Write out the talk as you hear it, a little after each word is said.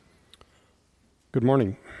Good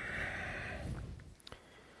morning.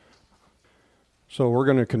 So we're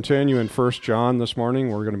going to continue in 1 John this morning.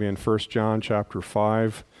 We're going to be in 1 John chapter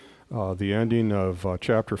 5, the ending of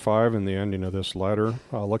chapter 5 and the ending of this letter,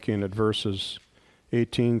 looking at verses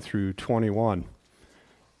 18 through 21.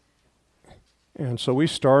 And so we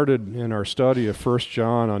started in our study of 1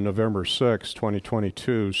 John on November 6,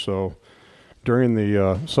 2022. So during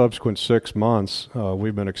the subsequent 6 months,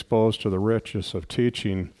 we've been exposed to the richness of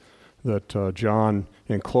teaching that John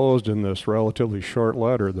enclosed in this relatively short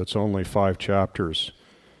letter that's only 5 chapters.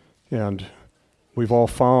 And we've all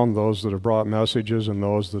found, those that have brought messages and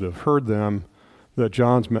those that have heard them, that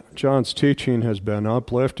John's teaching has been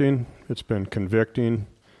uplifting, it's been convicting,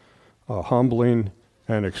 humbling,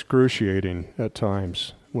 and excruciating at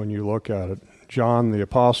times when you look at it. John the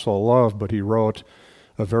apostle loved, but he wrote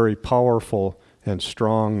a very powerful and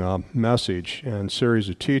strong message and series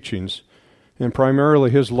of teachings. And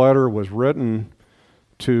primarily his letter was written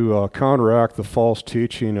to counteract the false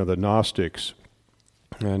teaching of the Gnostics.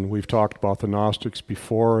 And we've talked about the Gnostics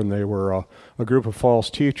before, and they were a group of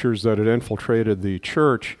false teachers that had infiltrated the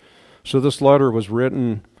church. So this letter was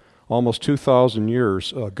written almost 2,000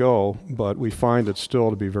 years ago, but we find it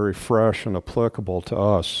still to be very fresh and applicable to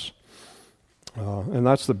us. And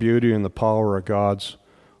that's the beauty and the power of God's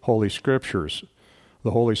Holy Scriptures. The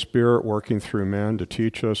Holy Spirit working through men to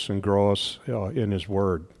teach us and grow us in His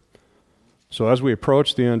Word. So as we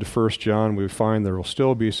approach the end of 1 John, we find there will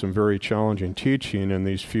still be some very challenging teaching in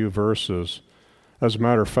these few verses. As a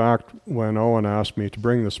matter of fact, when Owen asked me to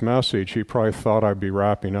bring this message, he probably thought I'd be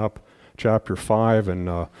wrapping up chapter 5, and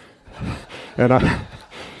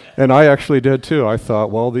I actually did too. I thought,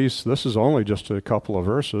 well, this is only just a couple of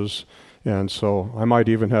verses, and so I might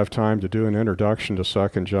even have time to do an introduction to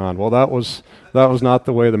 2 John. Well, that was not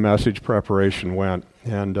the way the message preparation went,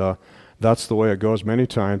 and that's the way it goes many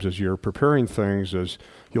times as you're preparing things, is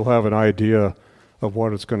you'll have an idea of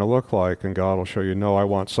what it's going to look like, and God will show you, no, I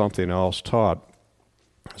want something else taught.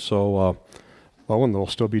 So, and there'll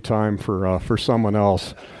still be time for someone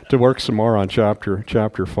else to work some more on chapter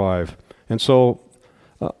 5. And so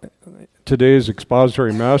today's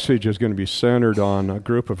expository message is going to be centered on a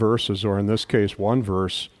group of verses, or in this case, one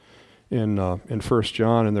verse in 1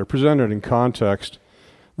 John, and they're presented in context.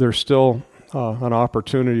 There's still an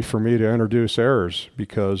opportunity for me to introduce errors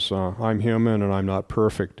because I'm human and I'm not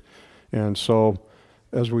perfect. And so,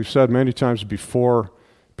 as we've said many times before,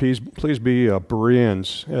 please be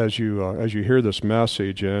Bereans as you hear this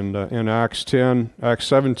message. And in Acts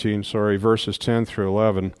 17, verses 10 through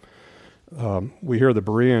 11. We hear the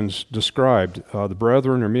Bereans described. The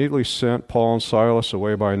brethren immediately sent Paul and Silas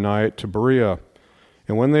away by night to Berea.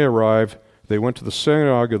 And when they arrived, they went to the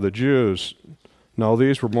synagogue of the Jews. Now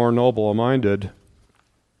these were more noble-minded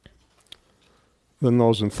than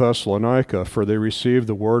those in Thessalonica, for they received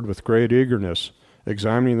the word with great eagerness,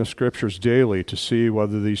 examining the Scriptures daily to see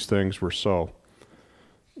whether these things were so.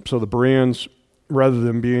 So the Bereans, rather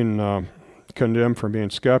than being condemned for being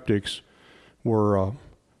skeptics, were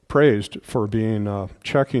praised for being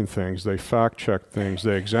checking things. They fact-checked things.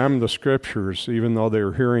 They examined the Scriptures. Even though they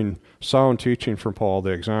were hearing sound teaching from Paul,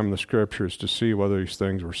 they examined the Scriptures to see whether these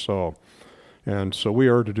things were so. And so we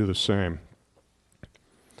are to do the same.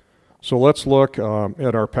 So let's look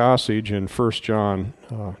at our passage in 1 John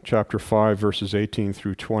chapter 5, verses 18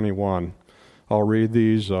 through 21. I'll read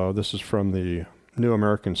these. This is from the New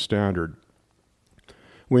American Standard.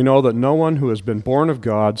 We know that no one who has been born of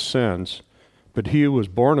God sins, but he who is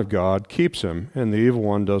born of God keeps him, and the evil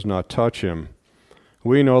one does not touch him.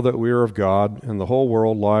 We know that we are of God, and the whole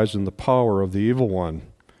world lies in the power of the evil one.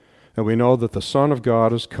 And we know that the Son of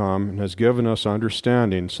God has come and has given us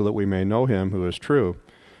understanding so that we may know him who is true.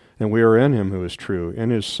 And we are in him who is true, in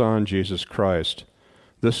his Son, Jesus Christ.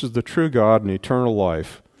 This is the true God and eternal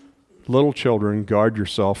life. Little children, guard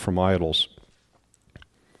yourself from idols.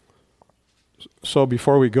 So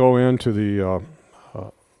before we go into the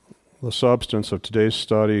substance of today's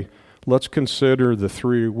study, let's consider the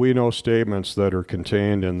 3 we know statements that are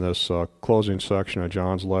contained in this closing section of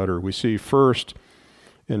John's letter. We see first,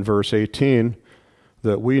 in verse 18,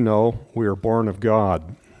 that we know we are born of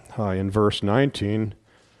God. In verse 19,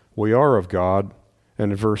 we are of God.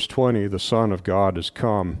 And in verse 20, the Son of God has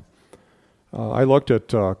come. I looked at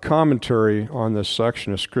commentary on this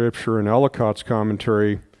section of Scripture, and Ellicott's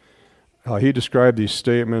commentary. He described these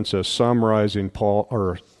statements as summarizing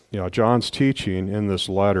John's teaching in this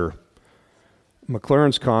letter.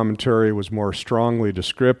 McLaren's commentary was more strongly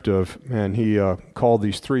descriptive, and he called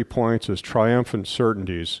these 3 points as triumphant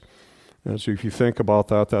certainties. And so if you think about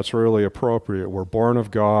that, that's really appropriate. We're born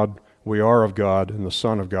of God, we are of God, and the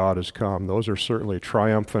Son of God has come. Those are certainly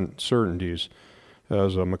triumphant certainties.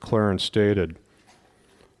 as McLaren stated.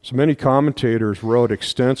 So many commentators wrote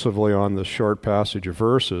extensively on this short passage of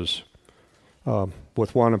verses,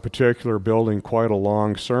 with one in particular building quite a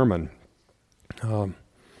long sermon.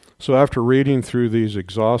 So after reading through these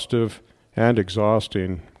exhaustive and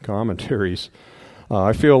exhausting commentaries,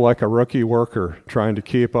 I feel like a rookie worker trying to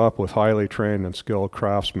keep up with highly trained and skilled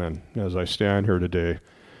craftsmen as I stand here today.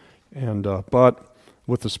 But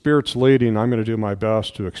with the Spirit's leading, I'm going to do my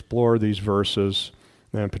best to explore these verses,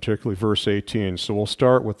 and particularly verse 18. So we'll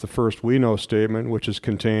start with the first we know statement, which is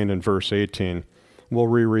contained in verse 18. We'll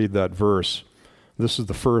reread that verse. This is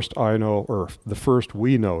the first the first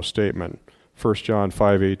we know statement, 1 John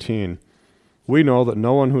 5:18. We know that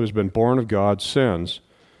no one who has been born of God sins,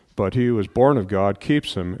 but he who is born of God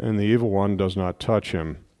keeps him, and the evil one does not touch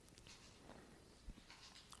him.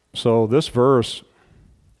 So this verse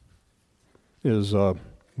is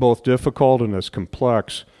both difficult and is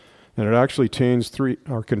complex, and it actually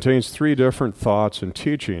contains three different thoughts and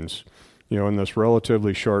teachings, in this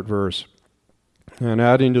relatively short verse. And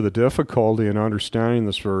adding to the difficulty in understanding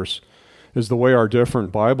this verse is the way our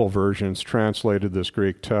different Bible versions translated this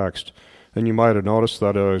Greek text. And you might have noticed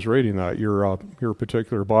that as I was reading that your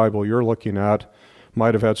particular Bible you're looking at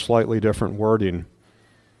might have had slightly different wording.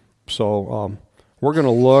 So we're going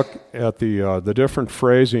to look at the different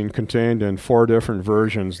phrasing contained in four different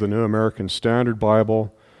versions: the New American Standard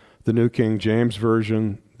Bible, the New King James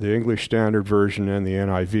Version, the English Standard Version, and the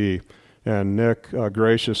NIV. And Nick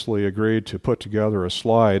graciously agreed to put together a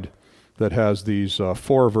slide that has these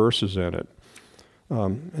four verses in it.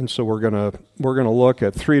 And so we're gonna look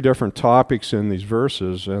at three different topics in these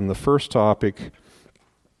verses, and the first topic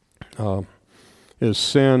is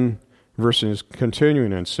sin versus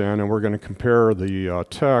continuing in sin, and we're going to compare the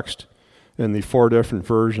text in the four different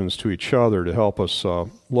versions to each other to help us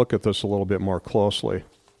look at this a little bit more closely.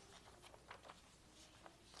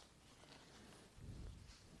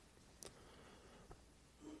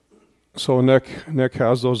 So Nick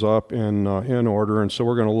has those up in order, and so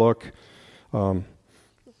we're going to look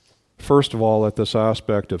first of all at this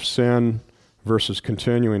aspect of sin versus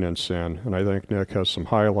continuing in sin, and I think Nick has some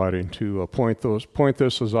highlighting to point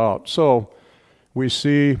this out. So we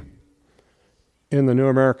see in the New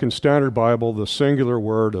American Standard Bible the singular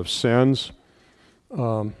word of sins.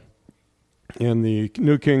 In the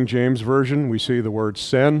New King James Version, we see the word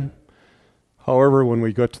sin. However, when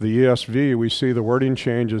we get to the ESV, we see the wording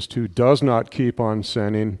changes to does not keep on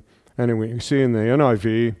sinning, and we see in the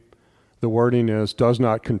NIV the wording is does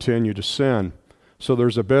not continue to sin. So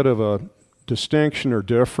there's a bit of a distinction or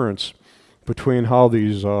difference between how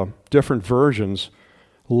these different versions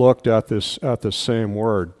looked at this same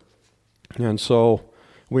word. And so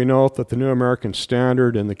we note that the New American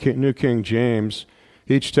Standard and the New King James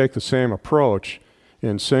each take the same approach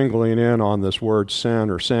in singling in on this word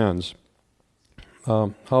sin or sins.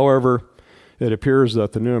 However, it appears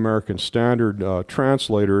that the New American Standard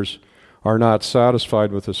translators are not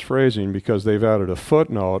satisfied with this phrasing because they've added a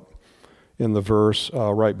footnote in the verse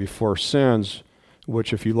right before sins,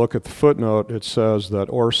 which if you look at the footnote, it says that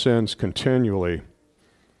or sins continually.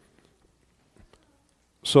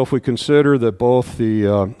 So if we consider that both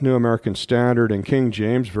the New American Standard and King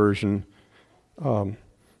James Version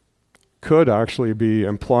could actually be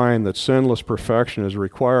implying that sinless perfection is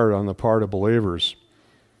required on the part of believers.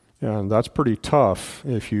 And that's pretty tough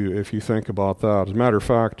if you think about that. As a matter of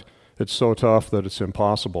fact, it's so tough that it's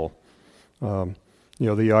impossible.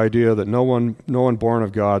 The idea that no one born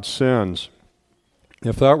of God sins.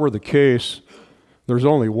 If that were the case, there's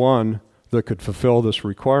only one that could fulfill this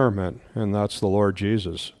requirement, and that's the Lord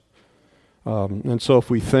Jesus. And so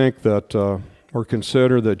if we think that, or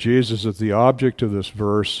consider that Jesus is the object of this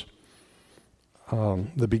verse,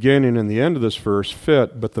 the beginning and the end of this verse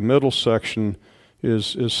fit, but the middle section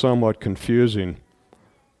is somewhat confusing.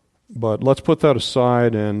 But let's put that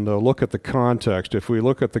aside and look at the context. If we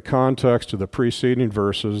look at the context of the preceding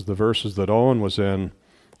verses, the verses that Owen was in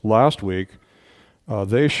last week,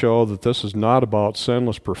 they show that this is not about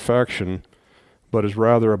sinless perfection, but is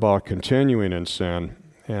rather about continuing in sin.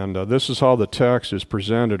 And this is how the text is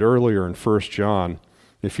presented earlier in 1 John.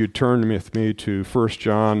 If you'd turn with me to 1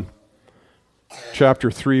 John chapter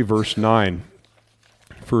 3, verse 9.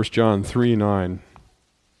 1 John 3:9.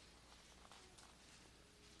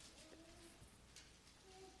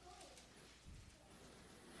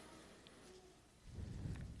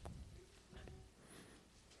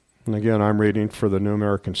 And again, I'm reading for the New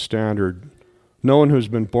American Standard. No one who's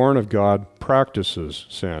been born of God practices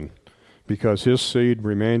sin, because his seed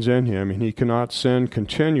remains in him, and he cannot sin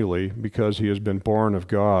continually because he has been born of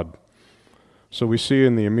God. So we see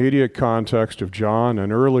in the immediate context of John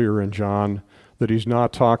and earlier in John that he's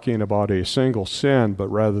not talking about a single sin, but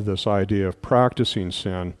rather this idea of practicing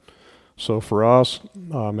sin. So for us,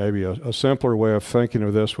 maybe a simpler way of thinking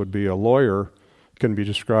of this would be a lawyer can be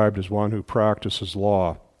described as one who practices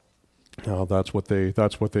law. That's what they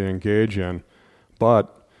engage in.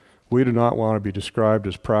 But we do not want to be described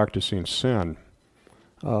as practicing sin.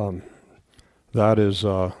 That is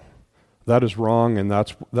wrong, and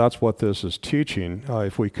that's what this is teaching.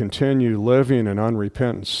 If we continue living in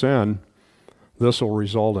unrepentant sin, this will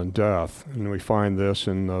result in death. And we find this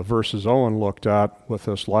in the verses Owen looked at with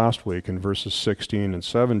us last week in verses 16 and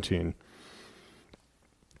 17.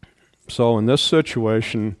 So in this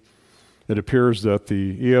situation, it appears that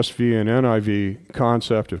the ESV and NIV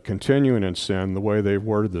concept of continuing in sin, the way they've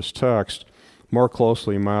worded this text, more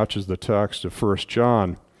closely matches the text of 1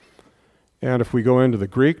 John. And if we go into the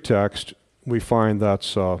Greek text, we find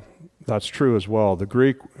that's true as well. The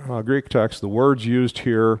Greek text, the words used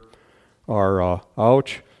here are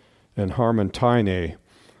ouch and harmentine,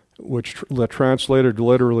 which translated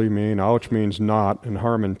literally mean, ouch means not, and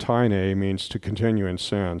harmentine means to continue in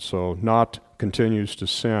sin. So not continues to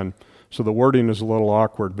sin. So the wording is a little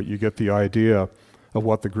awkward, but you get the idea of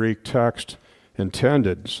what the Greek text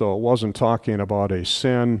intended. So it wasn't talking about a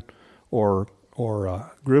sin or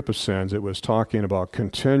a group of sins. It was talking about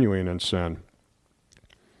continuing in sin.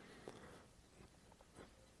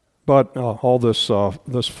 But all this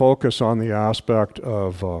focus on the aspect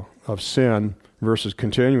of sin versus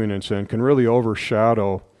continuing in sin can really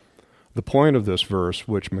overshadow the point of this verse,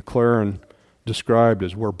 which McLaren described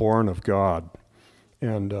as we're born of God.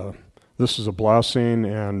 And this is a blessing,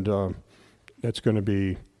 and it's going to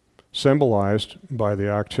be symbolized by the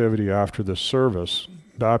activity after this service.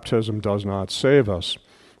 Baptism does not save us,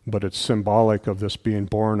 but it's symbolic of this being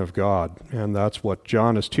born of God. And that's what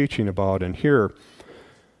John is teaching about in here.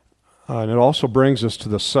 And it also brings us to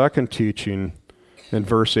the second teaching in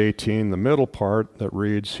verse 18, the middle part that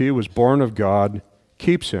reads, "He who was born of God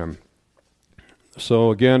keeps him."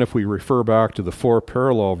 So again, if we refer back to the four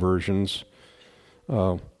parallel versions,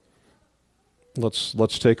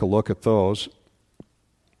 let's take a look at those.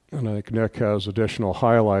 And I think Nick has additional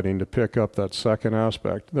highlighting to pick up that second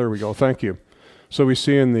aspect. There we go. Thank you. So we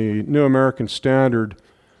see in the New American Standard,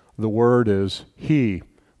 the word is he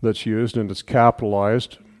that's used, and it's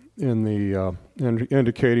capitalized in the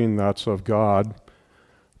indicating that's of God.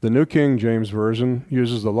 The New King James Version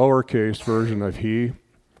uses the lowercase version of he.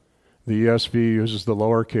 The ESV uses the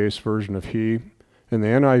lowercase version of he. And the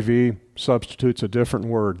NIV substitutes a different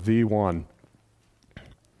word, the one.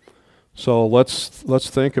 So let's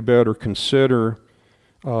think about or consider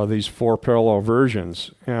these four parallel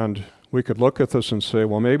versions. And we could look at this and say,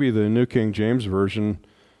 well, maybe the New King James Version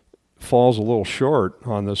falls a little short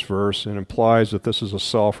on this verse and implies that this is a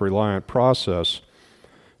self-reliant process.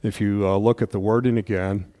 If you look at the wording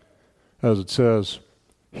again, as it says,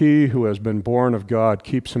 he who has been born of God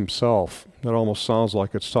keeps himself. That almost sounds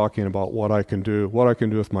like it's talking about what I can do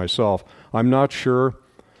with myself. I'm not sure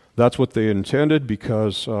that's what they intended,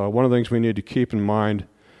 because one of the things we need to keep in mind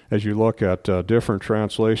as you look at different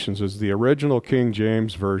translations is the original King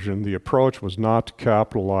James Version, the approach was not to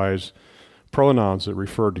capitalize pronouns that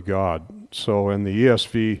referred to God. So in the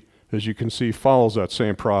ESV, as you can see, follows that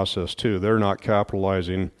same process too. They're not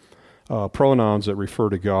capitalizing pronouns that refer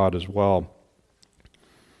to God as well.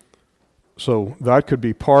 So that could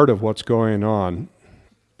be part of what's going on.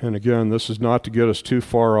 And again, this is not to get us too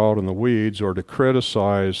far out in the weeds or to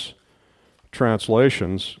criticize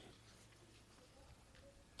translations.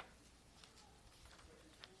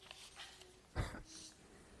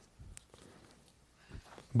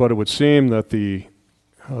 But it would seem that the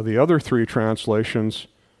other three translations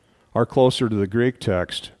are closer to the Greek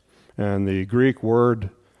text. And the Greek word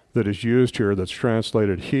that is used here that's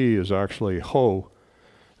translated he is actually ho,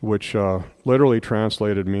 which literally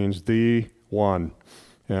translated means the one.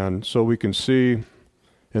 And so we can see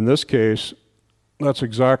in this case, that's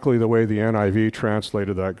exactly the way the NIV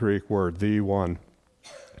translated that Greek word, the one.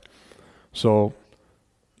 So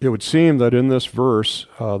it would seem that in this verse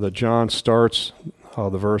that John starts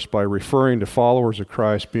the verse by referring to followers of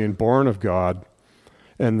Christ being born of God,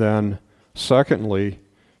 and then secondly,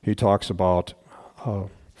 he talks about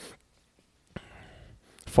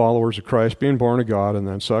followers of Christ being born of God, and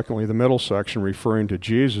then secondly, the middle section referring to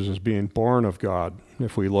Jesus as being born of God,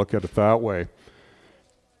 if we look at it that way.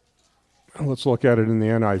 Let's look at it in the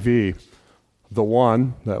NIV. The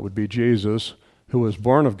one, that would be Jesus, who was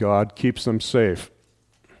born of God, keeps them safe.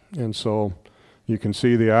 And so you can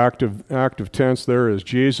see the active tense there is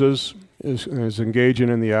Jesus is engaging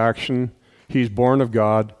in the action. He's born of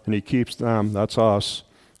God, and he keeps them, that's us,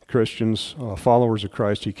 Christians, followers of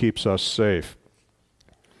Christ, he keeps us safe.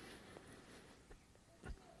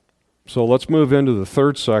 So let's move into the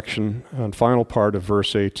third section and final part of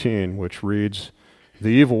verse 18, which reads, "The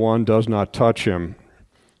evil one does not touch him."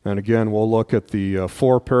 And again, we'll look at the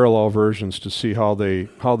 4 parallel versions to see how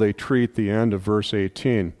they treat the end of verse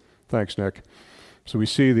 18. Thanks, Nick. So we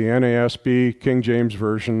see the NASB, King James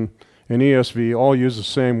Version, and ESV all use the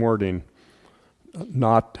same wording,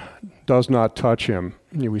 does not touch him.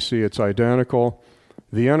 We see it's identical.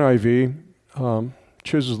 The NIV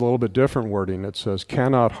chooses a little bit different wording. It says,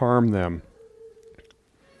 cannot harm them.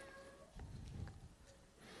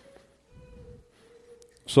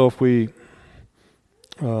 So if we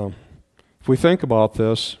think about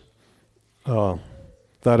this, that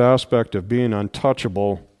aspect of being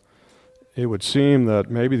untouchable, it would seem that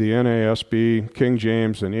maybe the NASB, King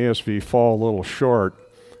James, and ESV fall a little short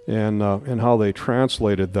in how they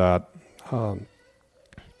translated that,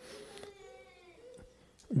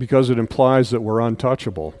 because it implies that we're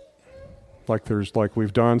untouchable, like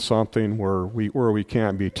we've done something where we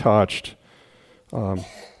can't be touched,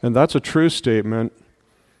 and that's a true statement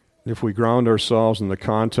if we ground ourselves in the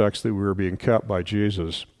context that we were being kept by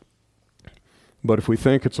Jesus. But if we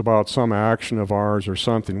think it's about some action of ours or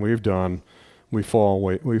something we've done, we fall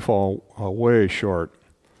way short.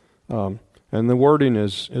 And the wording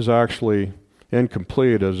is actually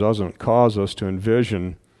incomplete, as doesn't cause us to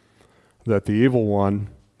envision that the evil one,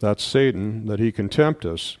 that's Satan, that he can tempt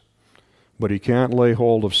us, but he can't lay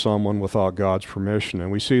hold of someone without God's permission.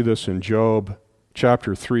 And we see this in Job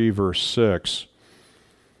chapter 3, verse 6.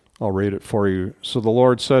 I'll read it for you. "So the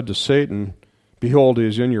Lord said to Satan, Behold, he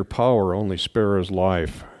is in your power, only spare his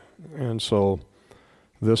life." And so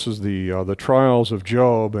this is the trials of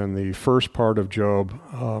Job, and the first part of Job.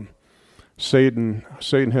 Satan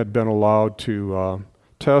had been allowed to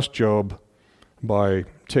test Job by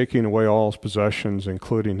taking away all his possessions,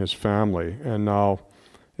 including his family. And now,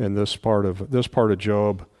 in this part of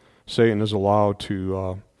Job, Satan is allowed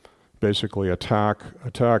to basically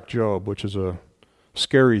attack Job, which is a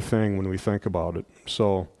scary thing when we think about it.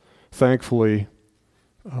 So, thankfully,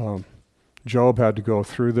 Job had to go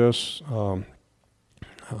through this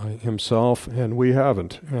himself, and we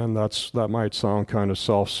haven't. And that might sound kind of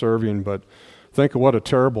self-serving, but think of what a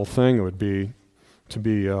terrible thing it would be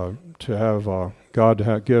to have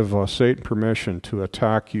God give Satan permission to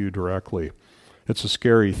attack you directly. It's a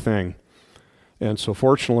scary thing. And so,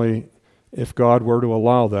 fortunately, if God were to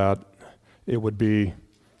allow that, it would be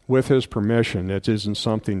with his permission. It isn't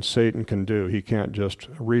something Satan can do. He can't just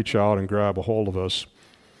reach out and grab a hold of us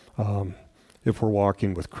if we're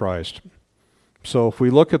walking with Christ. So if we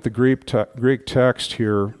look at the Greek text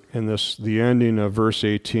here in the ending of verse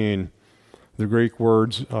 18, the Greek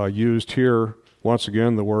words used here, once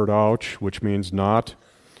again the word ouch, which means not,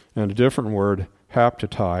 and a different word,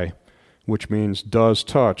 haptatai, which means does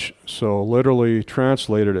touch. So literally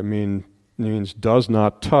translated, it means does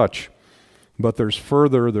not touch. But there's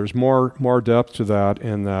more depth to that,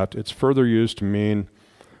 in that it's further used to mean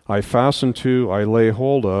I fasten to, I lay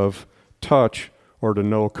hold of, touch, or to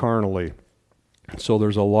know carnally. So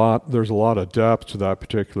there's a lot of depth to that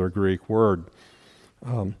particular Greek word.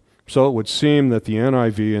 So it would seem that the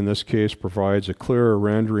NIV in this case provides a clearer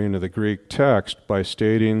rendering of the Greek text by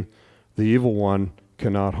stating the evil one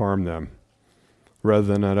cannot harm them, rather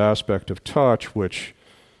than that aspect of touch, which,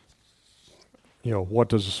 what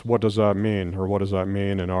does that mean, or what does that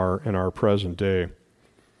mean in our present day?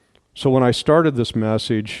 So when I started this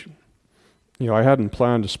message, I hadn't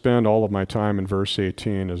planned to spend all of my time in verse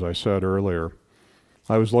 18, as I said earlier.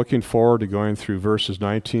 I was looking forward to going through verses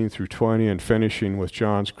 19 through 20 and finishing with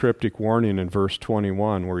John's cryptic warning in verse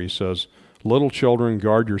 21, where he says, "Little children,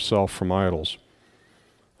 guard yourself from idols."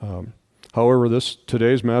 However,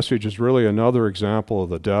 today's message is really another example of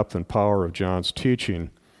the depth and power of John's teaching.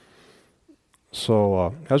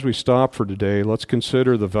 So as we stop for today, let's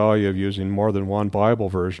consider the value of using more than one Bible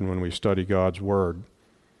version when we study God's Word.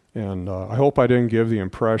 And I hope I didn't give the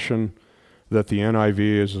impression that the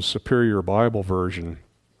NIV is a superior Bible version.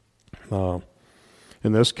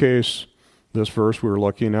 In this case, this verse we were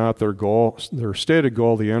looking at, their stated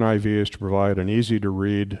goal, the NIV, is to provide an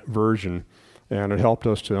easy-to-read version, and it helped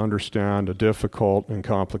us to understand a difficult and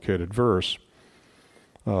complicated verse.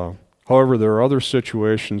 However, there are other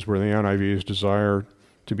situations where the NIV's desire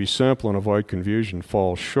to be simple and avoid confusion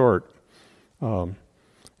falls short.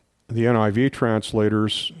 The NIV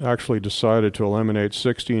translators actually decided to eliminate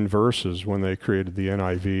 16 verses when they created the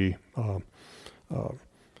NIV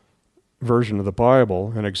version of the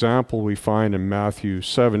Bible. An example we find in Matthew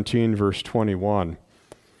 17, verse 21.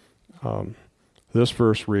 This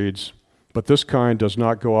verse reads, "But this kind does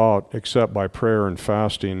not go out except by prayer and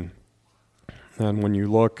fasting." And when you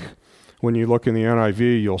look When you look in the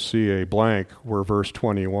NIV, you'll see a blank where verse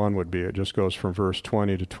 21 would be. It just goes from verse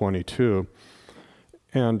 20 to 22.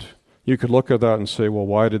 And you could look at that and say, well,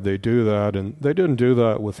 why did they do that? And they didn't do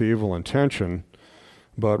that with evil intention,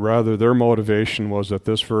 but rather their motivation was that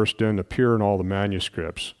this verse didn't appear in all the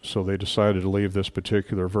manuscripts, so they decided to leave this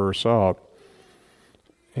particular verse out.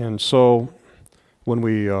 And so when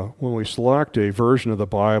we select a version of the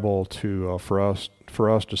Bible to for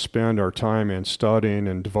us to spend our time in studying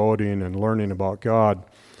and devoting and learning about God,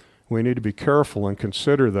 we need to be careful and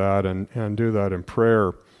consider that and do that in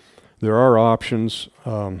prayer. There are options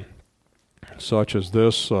such as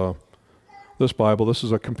this Bible. This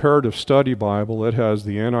is a comparative study Bible. It has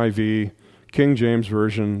the NIV, King James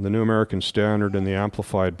Version, the New American Standard, and the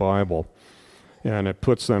Amplified Bible. And it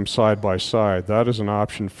puts them side by side. That is an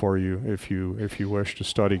option for you if you wish to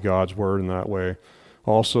study God's Word in that way.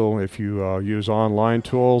 Also, if you use online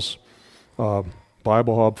tools,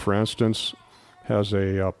 Bible Hub, for instance, has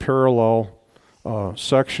a parallel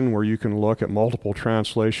section where you can look at multiple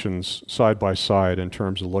translations side by side in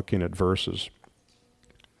terms of looking at verses.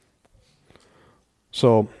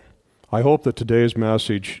 So, I hope that today's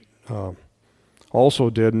message also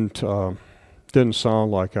didn't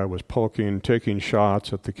sound like I was taking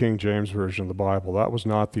shots at the King James Version of the Bible. That was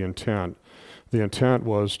not the intent. The intent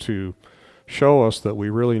was to show us that we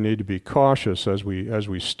really need to be cautious as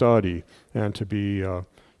we study and to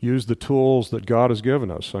use the tools that God has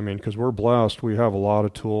given us. I mean, because we're blessed, we have a lot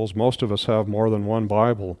of tools. Most of us have more than one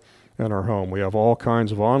Bible in our home. We have all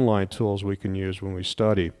kinds of online tools we can use when we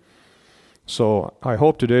study. So I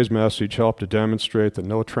hope today's message helped to demonstrate that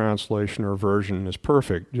no translation or version is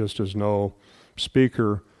perfect, just as no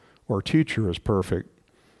speaker or teacher is perfect.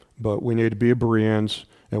 But we need to be Bereans,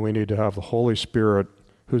 and we need to have the Holy Spirit,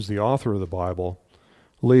 who's the author of the Bible,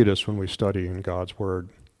 lead us when we study in God's Word.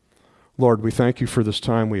 Lord, we thank you for this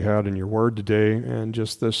time we had in your Word today, and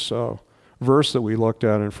just this verse that we looked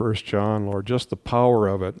at in 1 John, Lord, just the power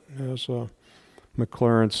of it. As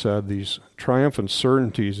McLaren said, these triumphant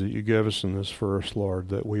certainties that you give us in this verse, Lord,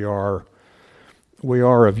 that we are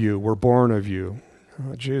of you, we're born of you.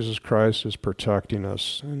 Jesus Christ is protecting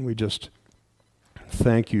us, and we just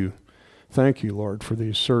thank you. Thank you, Lord, for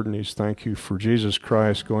these certainties. Thank you for Jesus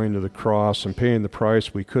Christ going to the cross and paying the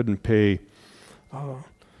price we couldn't pay,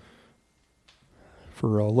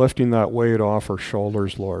 for lifting that weight off our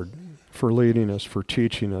shoulders, Lord, for leading us, for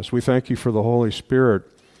teaching us. We thank you for the Holy Spirit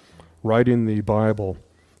writing the Bible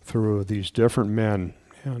through these different men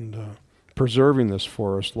and preserving this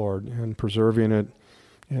for us, Lord, and preserving it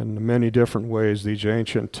in many different ways, these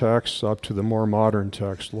ancient texts up to the more modern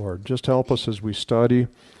texts, Lord. Just help us as we study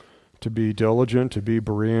to be diligent, to be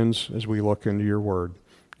Bereans as we look into your Word.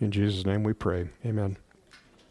 In Jesus' name we pray. Amen.